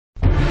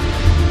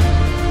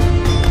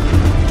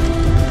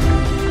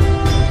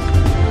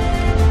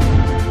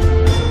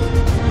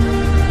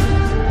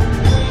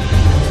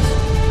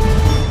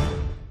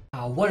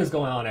What is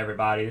going on,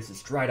 everybody? This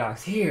is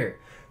Stridox here,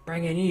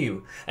 bringing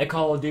you a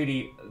Call of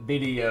Duty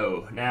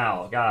video.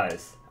 Now,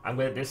 guys,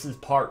 this is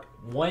part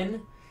 1,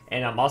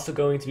 and I'm also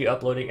going to be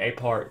uploading a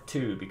part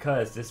 2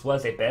 because this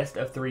was a best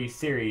of 3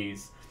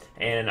 series,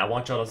 and I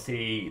want y'all to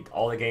see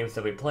all the games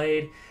that we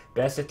played.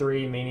 Best of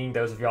 3 meaning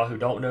those of y'all who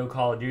don't know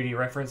Call of Duty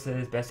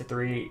references, best of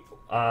 3,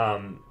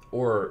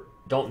 or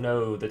don't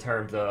know the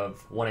terms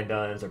of one and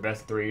dones or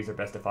best of 3s or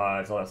best of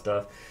 5s, all that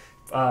stuff.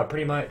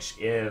 Pretty much,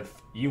 if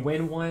you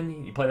win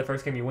one, you play the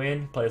first game, you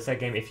win. Play the second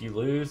game. If you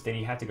lose, then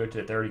you have to go to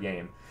the third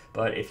game.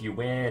 But if you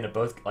win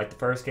both, like the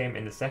first game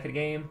and the second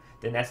game,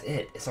 then that's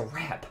it. It's a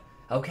wrap.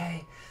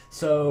 Okay.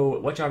 So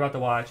what y'all about to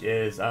watch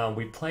is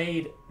we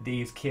played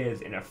these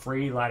kids in a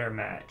free ladder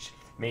match,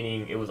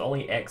 meaning it was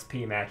only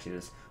XP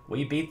matches.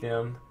 We beat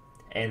them,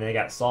 and they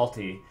got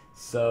salty,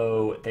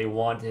 so they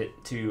wanted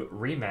to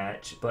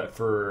rematch, but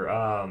for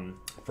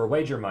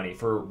wager money,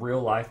 for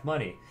real life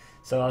money.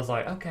 So I was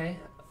like, okay.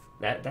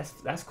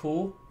 That's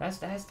cool.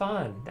 That's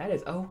fine. That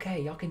is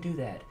okay. Y'all can do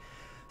that.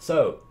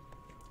 So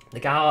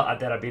the guy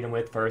that I beat him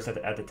with first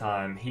at the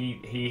time,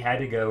 he had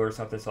to go or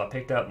something. So I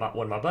picked up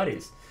one of my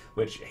buddies,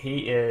 which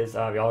he is.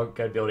 Y'all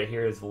gotta be able to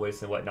hear his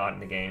voice and whatnot in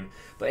the game.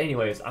 But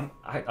anyways,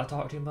 I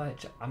talk too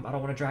much. I don't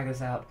want to drag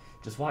this out.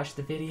 Just watch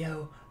the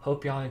video.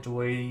 Hope y'all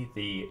enjoy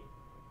the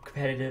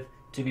competitive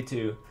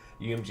 2v2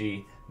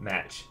 UMG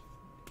match.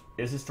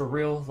 This is for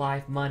real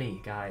life money,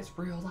 guys.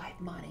 Real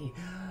life money.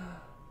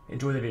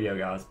 Enjoy the video,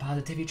 guys.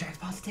 Positivity tracks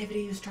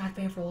positivity. Stride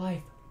fan for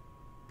life.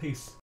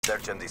 Peace.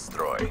 Search and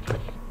destroy.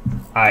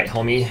 Alright,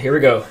 homie. Here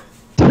we go.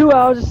 2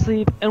 hours of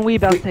sleep, and we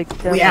about to take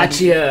We at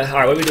ya.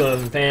 Alright, what are we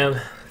doing, fam?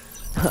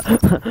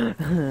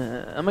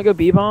 I'm gonna go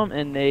B-bomb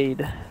and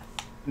nade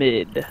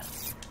mid.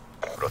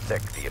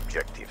 Protect the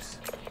objectives.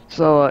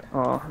 So,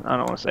 oh, I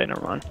don't want to say,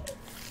 never mind.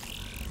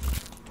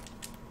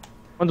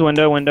 One's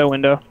window.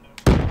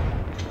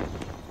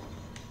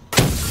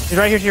 He's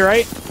right here to your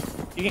right.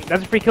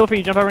 That's a free kill for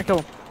you. Jump over and kill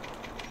him.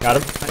 Got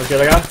him. Where's the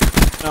other guy?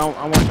 No,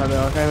 I want that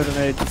though. Okay, with a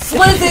nade.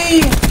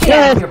 Slizzy! Get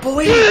out of here,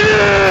 boy!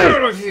 Get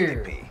out of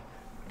here!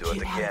 Do it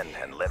again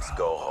and let's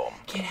go home.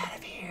 Get out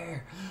of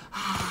here!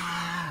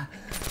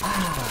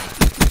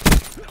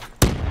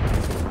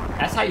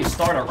 That's how you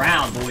start a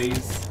round,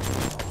 boys.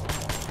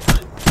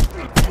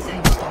 That's how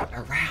you start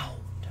a round.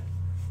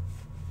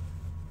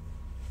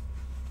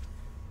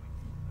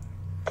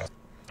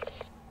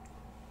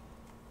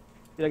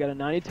 Dude, I got a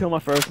 92 on my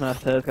first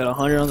math test. Got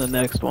 100 on the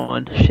next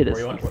one. Shit is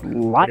Where do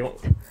you want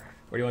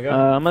to go?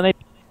 I'm gonna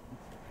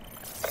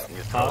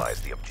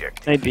Neutralize the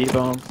objective. nade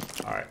B-bomb.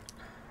 Alright.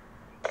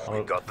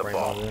 We got the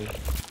bomb.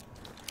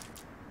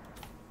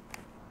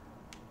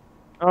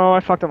 Oh, I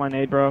fucked up my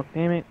nade, bro.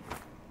 Damn it.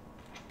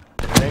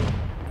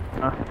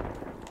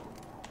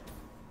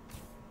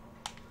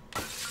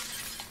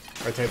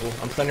 Right table.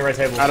 I'm standing right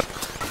table.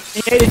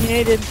 He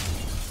naded.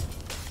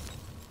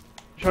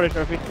 Shorty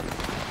trophy.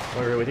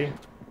 Over here with you.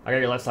 I got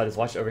your left side. Just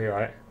watch it over here,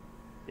 alright?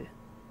 Yeah.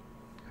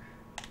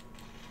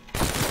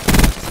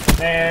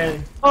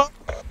 Man. Oh,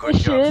 Good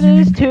this job. shit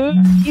is too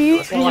easy.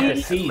 Let's go like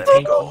a C.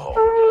 Let's go home.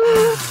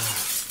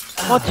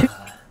 I'm on 2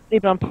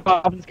 sleep and I'm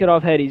popping this kid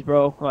off headies,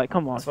 bro. Like,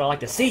 come on. That's what I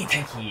like to see,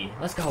 Tanky.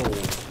 Let's go.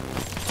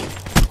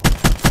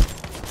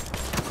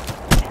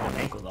 My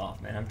ankle's off,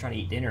 man. I'm trying to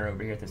eat dinner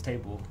over here at this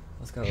table.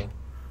 Let's go.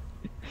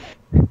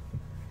 Can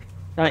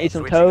I eat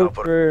some Switching toast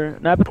over. for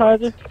an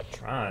appetizer?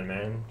 Trying,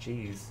 man.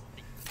 Jeez.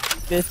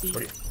 50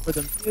 for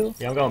the meal.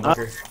 Yeah, I'm going,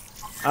 Booker.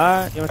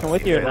 Alright, you wanna come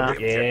with you or not?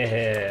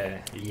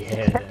 Yeah.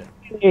 Yeah.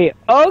 Hey,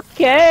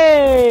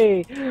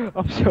 okay!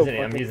 I'm so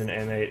I'm using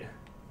an M8.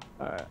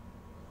 Alright.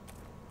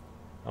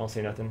 I don't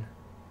see nothing.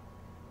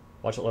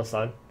 Watch it left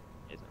side.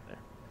 He's up there.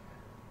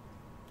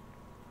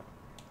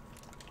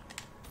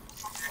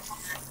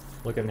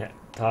 Looking at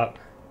top.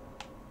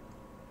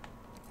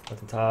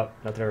 Nothing top.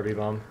 Nothing over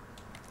B-bomb.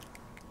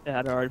 Yeah,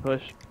 I'd already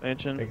pushed.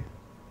 Mansion. Big.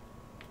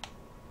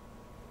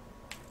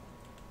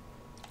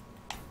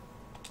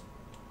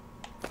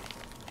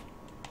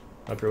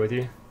 Up here with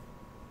you.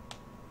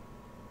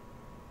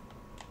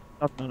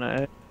 Nothing on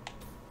that.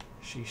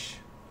 Sheesh.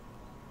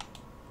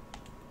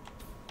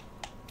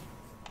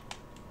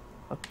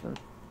 Nothing.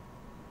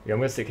 Yeah, I'm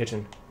gonna stay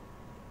kitchen.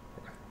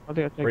 I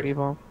think I'll take Wait.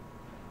 B-bomb.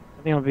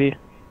 I think I'll be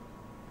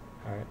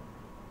Alright.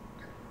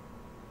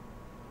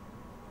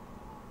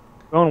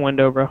 going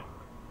window, bro.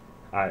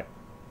 Alright.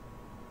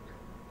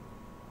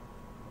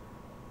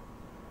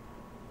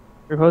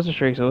 You're close to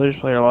streak, so let's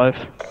just play your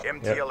life.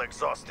 MTL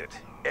exhausted.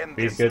 End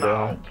He's this good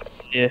though, now. huh?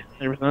 Yeah,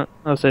 100%.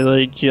 I'll say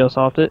let GL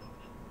soft it.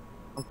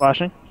 I'm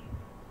flashing.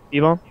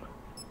 B-bomb.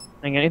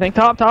 Think anything.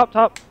 Top.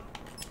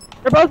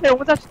 They're both there.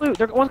 One's that loot.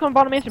 One's coming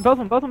bottom mansion. Both of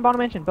them bottom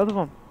mansion. Both of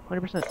them.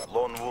 100%.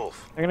 Lone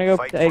Wolf. They're gonna go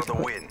Fight to A. for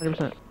the win.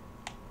 100%.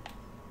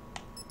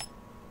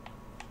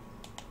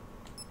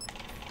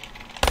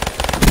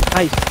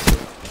 Nice.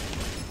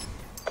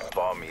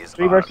 Bomb is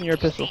 3 bursts in your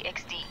pistol.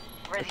 XD,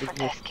 ready for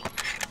tasking.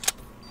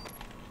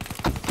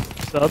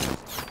 Sub.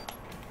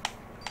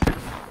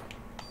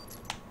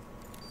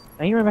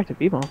 Now you ran back to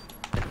B-bomb.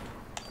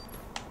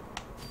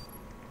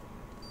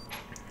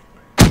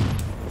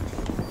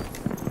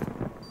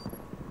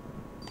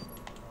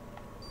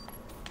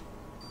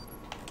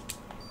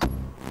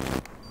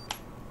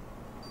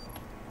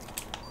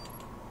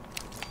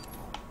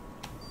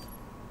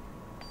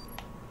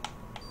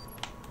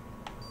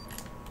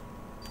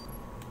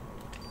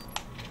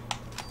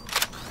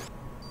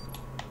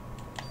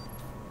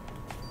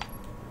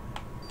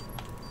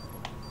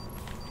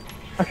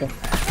 Okay.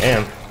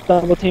 Damn.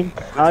 Double team.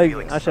 I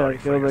should have Sorry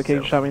killed, for but King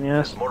yourself. shot me in the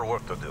ass. There's more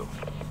work to do.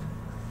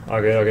 All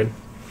good, all good.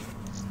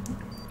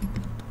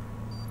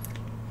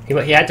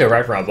 He had to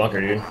arrive for our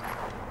bunker, dude.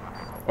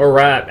 Or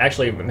right,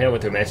 actually, maybe I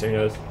went to a mansion, who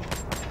knows.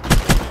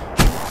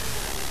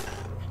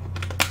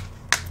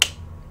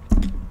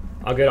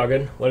 All good, all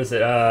good. What is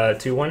it,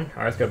 2-1? Alright,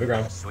 let's go big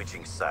round.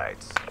 Switching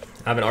sides.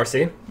 I have an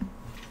RC.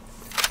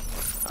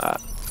 I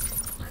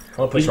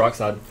want to push rock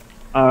side.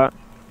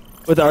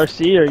 With the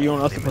RC, or you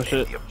want us to push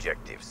Eliminate it? the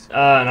objectives. No,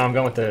 I'm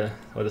going with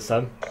the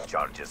sub.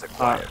 Charges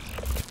acquired.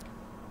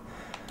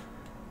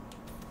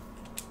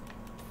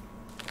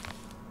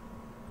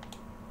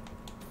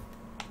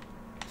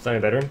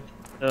 Something better?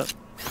 Yeah.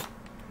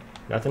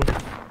 Nothing?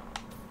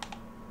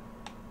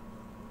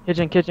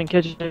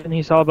 Kitchen.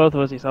 He saw both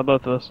of us.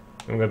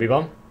 I'm gonna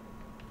B-bomb.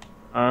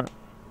 Alright,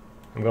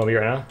 I'm going B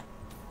right now.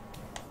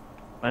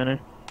 planning.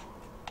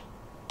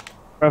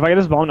 Bro, if I get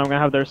this bomb, I'm gonna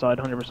have their side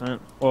 100%.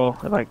 Well,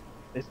 if I...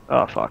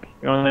 Oh, fuck.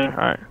 You going there?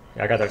 Alright.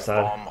 Yeah, I got their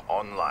side. Bomb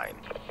online.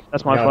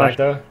 That's my You got flash. back,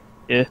 though?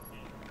 Yeah.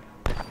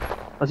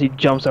 Unless he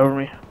jumps over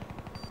me.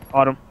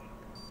 Bottom.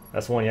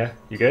 That's one, yeah.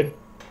 You good?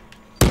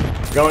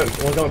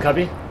 One's going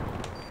cubby.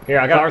 Here,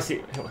 I got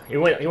RC. He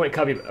went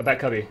cubby, back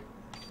cubby.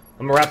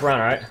 I'm gonna wrap around,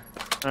 alright?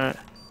 Alright.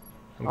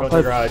 I'm going to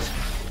the garage.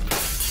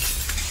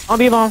 I'll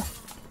be bomb.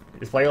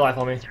 Just play your life,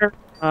 homie. Sure.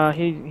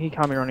 He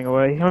caught me running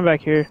away. He's coming back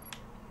here.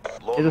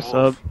 Lone He's a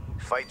Wolf. sub.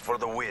 Fight for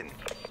the win.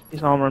 He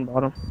saw him run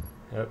bottom.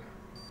 Yep.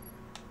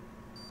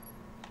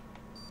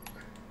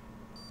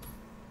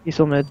 He's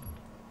still mid.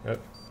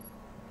 Yep.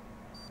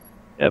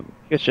 Yep.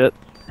 Good shit.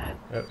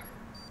 Yep.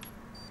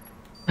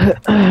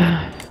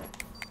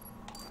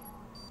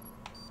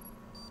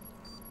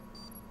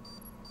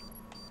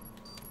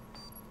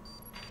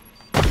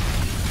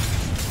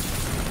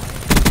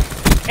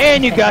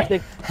 And you got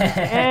the...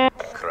 And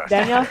Crush.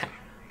 Daniel?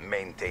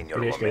 Maintain your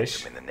Finish, momentum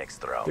finish. in the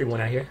next round. 3-1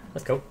 out here.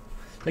 Let's go.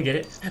 Let's get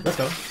it. Let's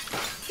go.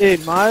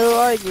 Dude, my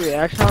like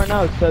reaction right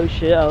now is so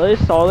shit. I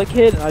literally saw the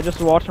kid and I just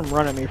watched him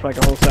run at me for like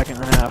a whole second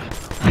and a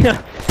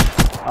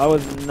half. I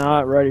was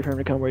not ready for him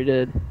to come where he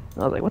did.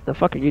 I was like, what the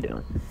fuck are you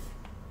doing?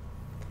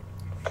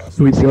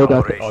 Switching All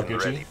operation Gucci.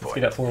 ready Let's point.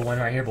 get that 4-1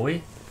 right here,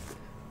 boy.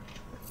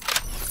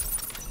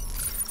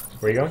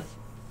 Where you going?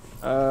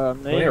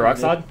 Maybe Here, rock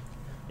side?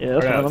 Yeah,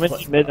 that's Okay, fine. Let me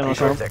let's- just mid and I'll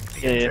come. Protect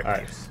the Yeah, yeah.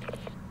 objectives.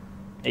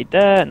 Ate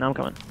that, and I'm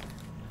coming.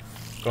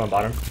 Going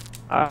bottom.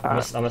 I'm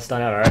gonna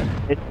stun out,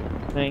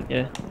 alright?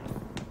 Yeah.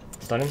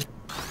 Stun him.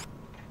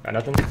 Got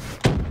nothing.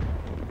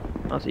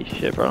 I don't see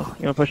shit, bro. You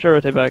wanna push or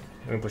rotate back?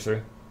 Let me push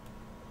through.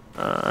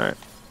 Alright.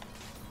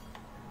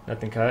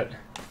 Nothing cut.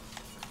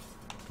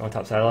 Going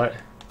top satellite.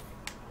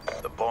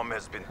 The bomb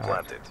has been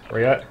planted.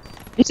 Where you at?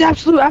 He's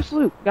absolute.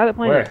 Got it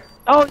planted. Where?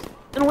 Oh,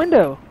 in a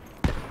window.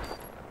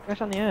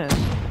 Gosh on the ass.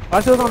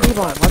 Watch those on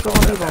B-bomb. Watch those on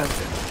B-bomb.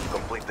 Advantage.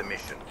 Complete the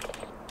mission.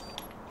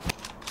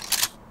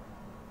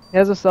 He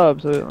has a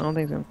sub, so I don't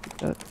think he's gonna keep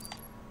that.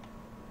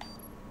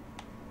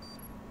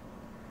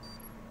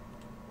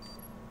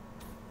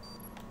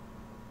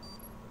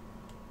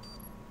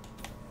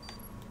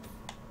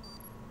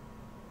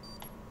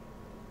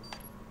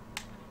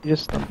 You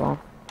just stump bomb.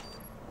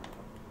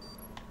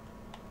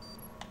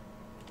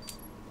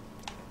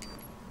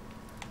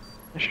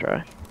 Let's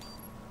try.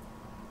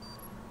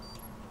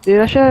 Dude,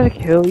 I should have had a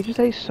kill. You just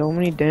ate so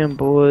many damn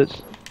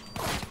bullets.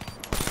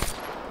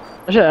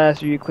 I should have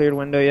asked if you cleared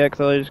window yet,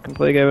 because I just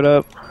completely gave it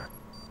up.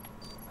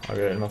 Oh,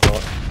 good. My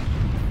fault.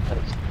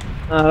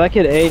 That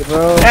kid ate,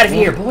 bro. Out of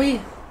here, boy!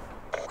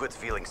 Quit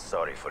feeling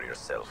sorry for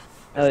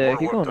yourself. Hell yeah, There's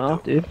keep more going work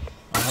off, to do. dude.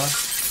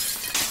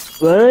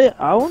 Uh-huh. Literally,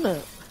 I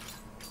wanna...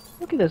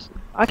 Look at this.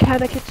 I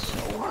had that kid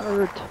so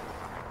hurt.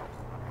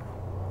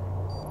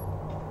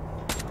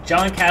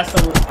 John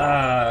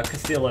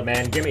Castilla,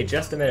 man. Give me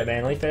just a minute,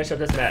 man. Let me finish up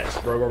this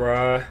match.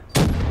 Bro.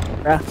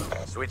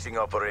 Switching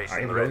operation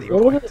Alright, ready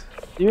What was point. it?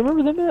 Do you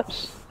remember the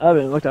maps? I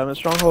haven't looked at them.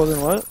 Stronghold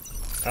and what?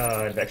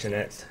 Infection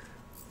next.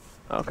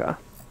 Okay. Where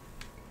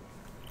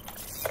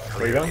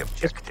you Clear going? the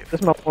objective.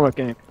 This is my warm-up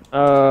game.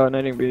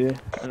 Netting B. And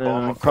then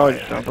Bomb I'll probably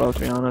just acquired. jump up,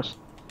 to be honest.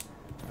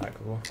 Alright,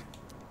 cool.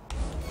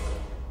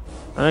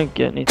 I didn't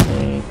get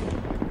anything.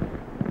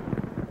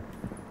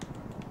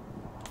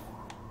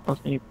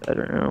 What's any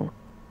better now?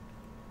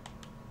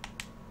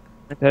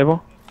 The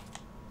table?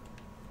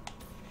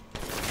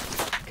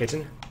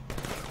 Kitchen.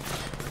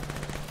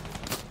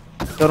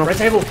 Got him. Red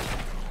table!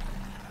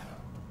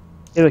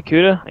 Hey, the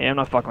Cuda? Yeah, I'm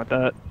not fucking with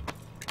that.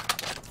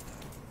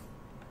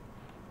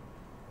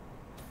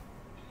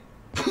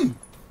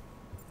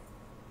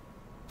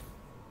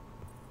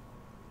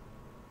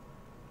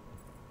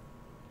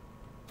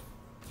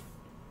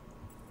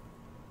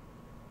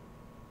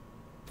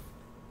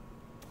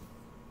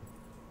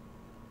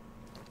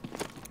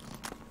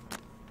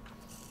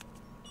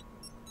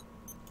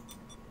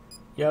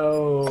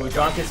 Yo,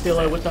 John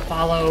Castillo with the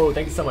follow.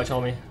 Thank you so much,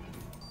 homie.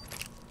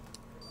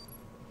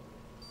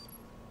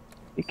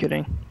 You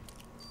kidding?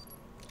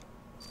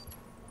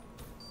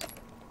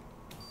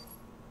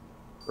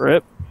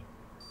 Rip.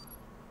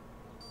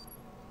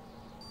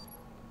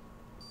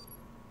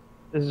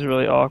 This is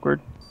really awkward.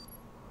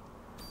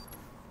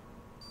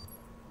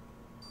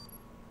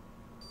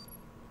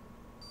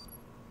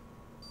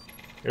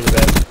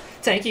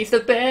 Tanky's the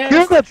best.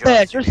 You're the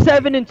best. You're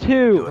 7 and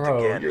 2.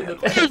 Bro, you're the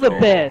best. You're the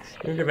best.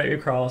 You're gonna make me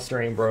cry on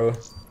stream, bro.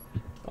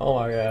 Oh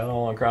my god, I don't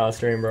want to cry on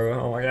stream, bro.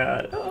 Oh my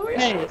god. Oh my god.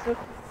 Hey, it's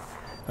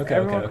Okay,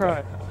 everyone okay,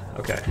 cry.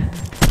 okay. Okay.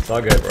 It's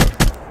all good, bro.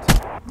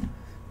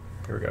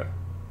 Here we go.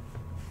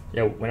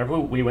 Yeah, whenever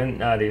we win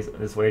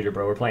this wager,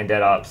 bro, we're playing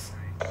Dead Ops.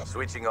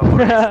 Switching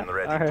operation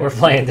ready. Alright. We're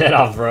playing Dead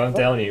Ops, bro. I'm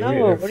telling you. No,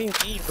 what do you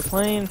mean? We're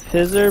playing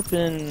Fizzerp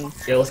and...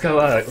 Yeah, let's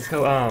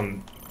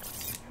go,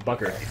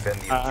 Bunker. Defend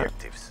the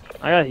objectives.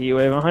 I got heat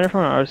wave. 100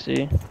 from an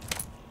RC.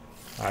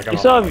 I got You my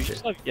saw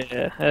RC. me.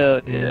 Yeah,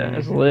 hell yeah.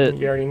 It's lit.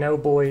 You already know,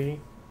 boy.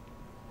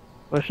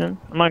 Pushing.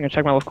 I'm not gonna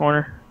check my left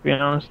corner, to be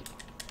honest.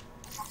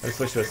 I just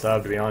switched to a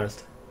sub, to be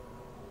honest.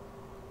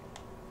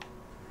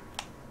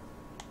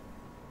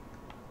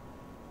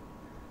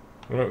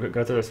 We don't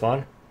go through the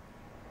spawn?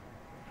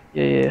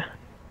 Yeah.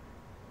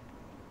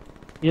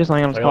 You just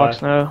laying on the Play clock live.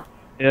 snow.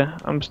 Yeah,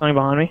 I'm standing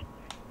behind me.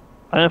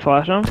 I didn't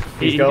flash him.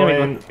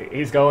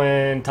 He's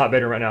going top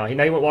bedroom right now. He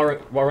went wall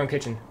room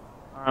kitchen.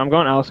 I'm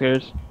going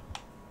outskirts.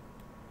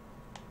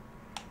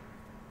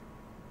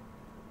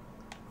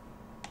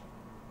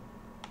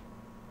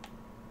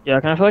 Yeah,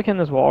 can I feel like in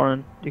this wall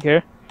run? Do you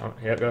care? Oh,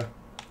 yeah, go.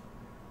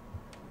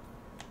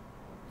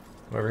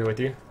 I'm over here with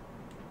you.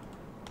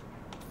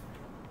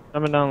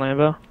 Jumping down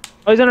Lambo.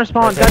 Oh, he's under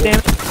spawn. Right God table.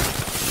 damn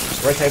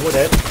it. Right table,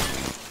 dead.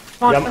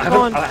 Spawn, Yeah,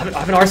 spawn. I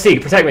have an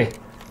RC. Protect me.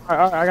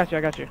 Alright, I got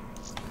you.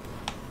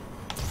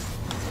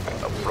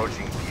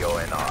 Approaching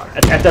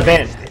PONR. At the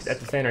van. At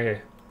the fan right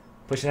here.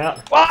 Pushing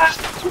out. What?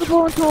 Put the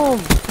ball into him.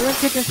 We're in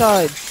kitchen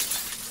side.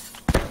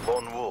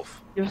 Lone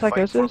Wolf. Give us Fight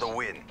for psychosis. the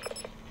win.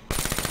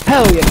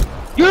 Hell yeah.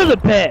 You're the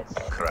best.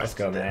 Let's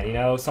go, man. You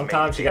know,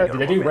 sometimes you got.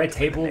 The dude red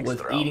table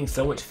was eating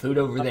so much food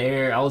over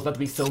there. I was about to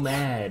be so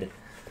mad.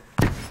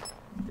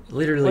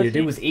 Literally, the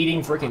dude was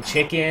eating freaking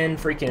chicken.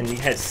 Freaking, he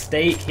had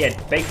steak. He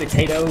had baked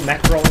potato,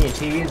 macaroni and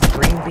cheese,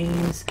 green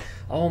beans.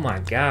 Oh my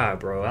god,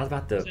 bro! I was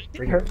about to Did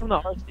you hurt freaking. from the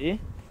RC?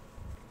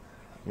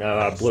 No,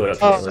 I blew it up.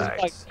 Oh,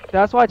 Immediately. like,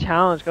 that's why I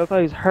challenged, because I thought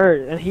he was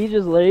hurt. And he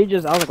just literally I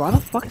was like, why the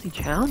fuck is he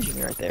challenging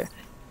me right there?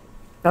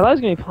 I thought he was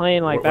going to be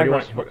playing like Where-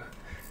 back. where-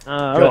 Yo,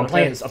 Yo, I'm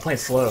playing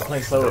slow. I'm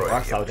playing slow with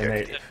Rockstar with their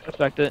mate.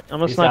 Respect it. I'm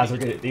gonna These snipe. guys are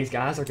good. These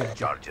guys are good.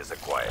 Charges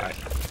acquired.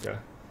 Alright, let's go.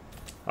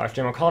 Alright,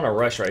 Jim, I'm calling a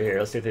rush right here.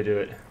 Let's see if they do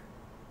it.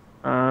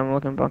 I'm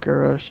looking bunker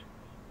rush.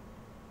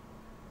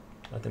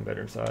 Nothing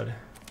better inside.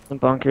 The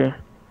bunker.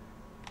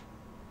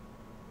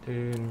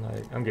 Dude,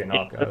 like, I'm getting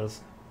off,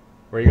 guys.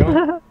 Where you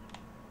going?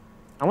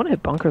 I want to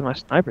hit bunker with my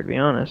sniper, to be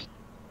honest.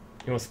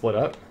 You want to split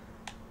up?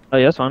 Oh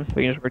yeah, that's fine.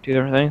 We can just work two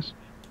different things.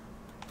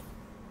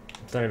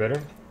 It's not any better?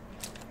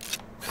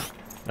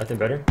 Nothing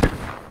better?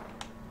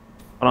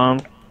 Hold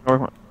on.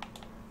 Work one.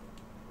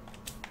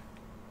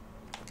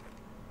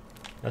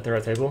 Nothing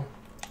right table?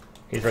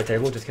 He's right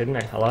table, just kidding.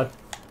 I lied.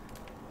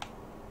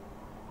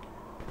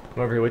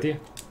 I'm over here with you.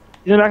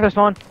 He's in the back of the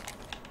spawn.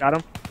 Got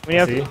him. We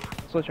have See?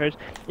 switch charge.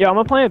 Yeah, I'm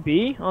gonna play a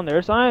B on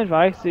their side. If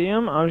I see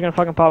him, I'm just gonna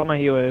fucking pop my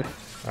heat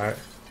wave. Alright.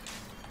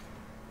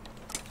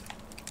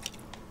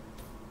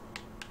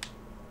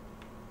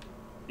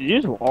 Did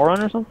you just wall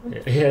run or something?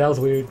 Yeah, that was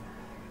weird.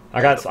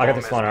 I got the bomb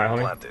has spawn, alright,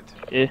 been homie? planted.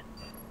 Yeah.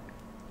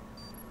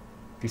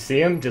 If you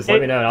see him, just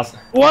let me know and I'll...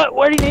 What?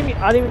 Where did he nade me?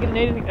 I didn't even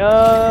get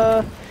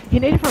a nade. He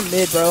naded from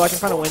mid, bro, like in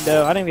front of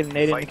window. I didn't get a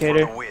nade Fight for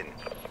indicator. the win.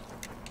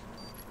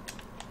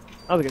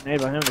 That was a good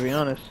nade by him, to be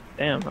honest.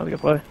 Damn, that was a good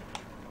play.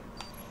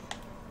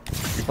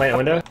 You playing at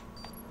window?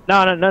 No.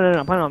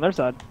 I'm playing on their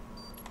side.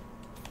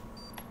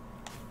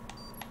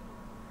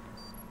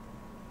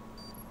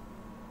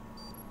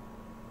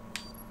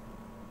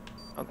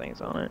 I don't think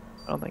it's on it.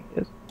 I don't think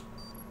it is.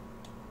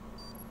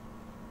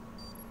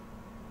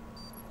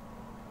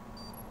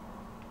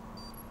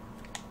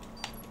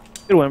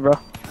 Good win, bro.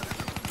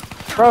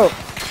 Bro!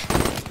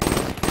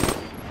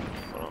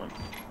 Hold on.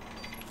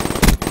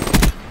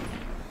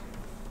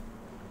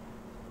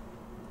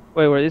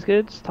 Wait, were these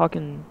kids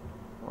talking?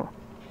 Oh.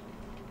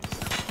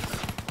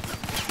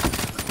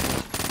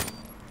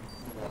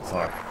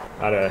 Sorry.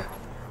 I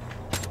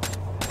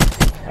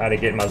had to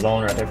get in my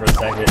zone right there for a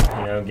second,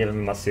 you know, give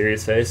him my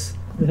serious face.